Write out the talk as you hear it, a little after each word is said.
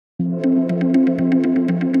Hi,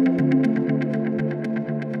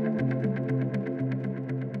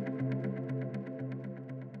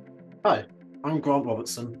 I'm Grant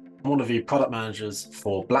Robertson. I'm one of the product managers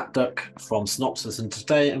for Black Duck from Synopsys, and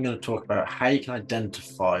today I'm going to talk about how you can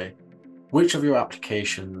identify which of your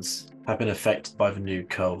applications have been affected by the new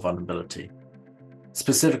curl vulnerability.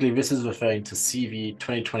 Specifically, this is referring to CV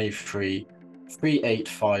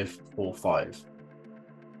 2023-38545.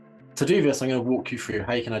 To do this, I'm going to walk you through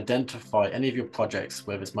how you can identify any of your projects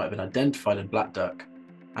where this might have been identified in Black Duck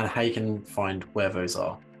and how you can find where those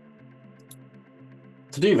are.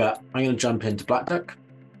 To do that, I'm going to jump into Black Duck.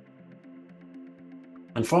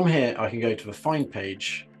 And from here, I can go to the Find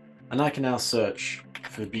page, and I can now search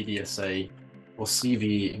for BDSA or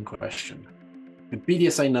CV in question. The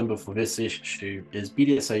BDSA number for this issue is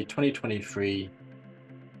BDSA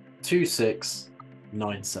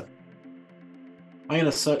 2023-2697. I'm going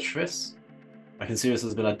to search for this. I can see this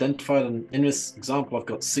has been identified, and in this example, I've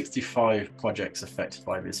got 65 projects affected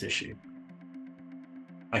by this issue.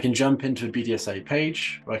 I can jump into a BDSA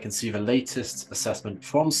page where I can see the latest assessment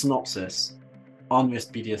from Synopsys on this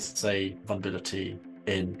BDSA vulnerability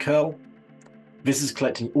in curl. This is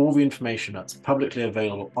collecting all the information that's publicly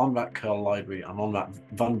available on that curl library and on that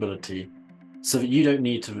vulnerability, so that you don't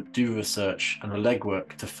need to do research and the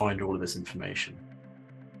legwork to find all of this information.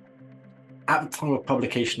 At the time of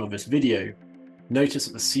publication of this video, notice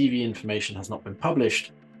that the CV information has not been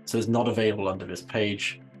published, so it's not available under this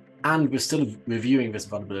page. And we're still reviewing this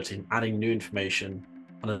vulnerability and adding new information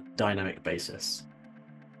on a dynamic basis.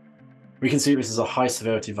 We can see this is a high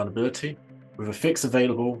severity vulnerability with a fix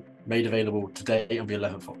available, made available today on the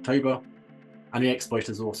 11th of October, and the exploit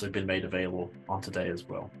has also been made available on today as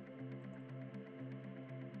well.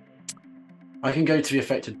 I can go to the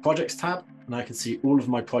affected projects tab, and I can see all of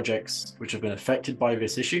my projects which have been affected by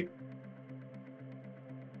this issue.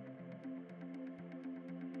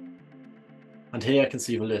 And here I can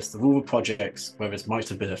see the list of all the projects where this might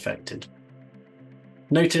have been affected.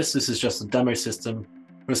 Notice this is just a demo system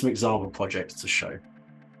with some example projects to show.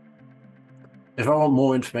 If I want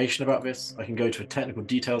more information about this, I can go to a technical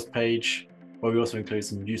details page where we also include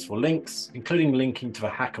some useful links, including linking to the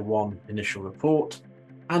HackerOne initial report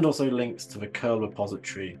and also links to the curl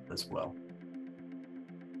repository as well.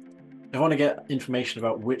 If I want to get information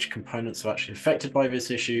about which components are actually affected by this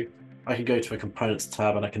issue, I can go to a components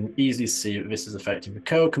tab and I can easily see that this is affecting the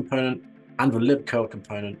curl component and the libcurl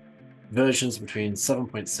component, versions between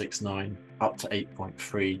 7.69 up to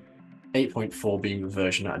 8.3, 8.4 being the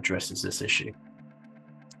version that addresses this issue.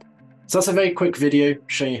 So that's a very quick video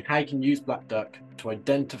showing you how you can use Black Duck to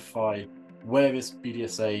identify where this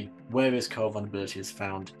BDSA, where this curl vulnerability is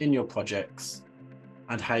found in your projects,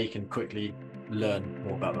 and how you can quickly learn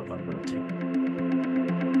more about that vulnerability.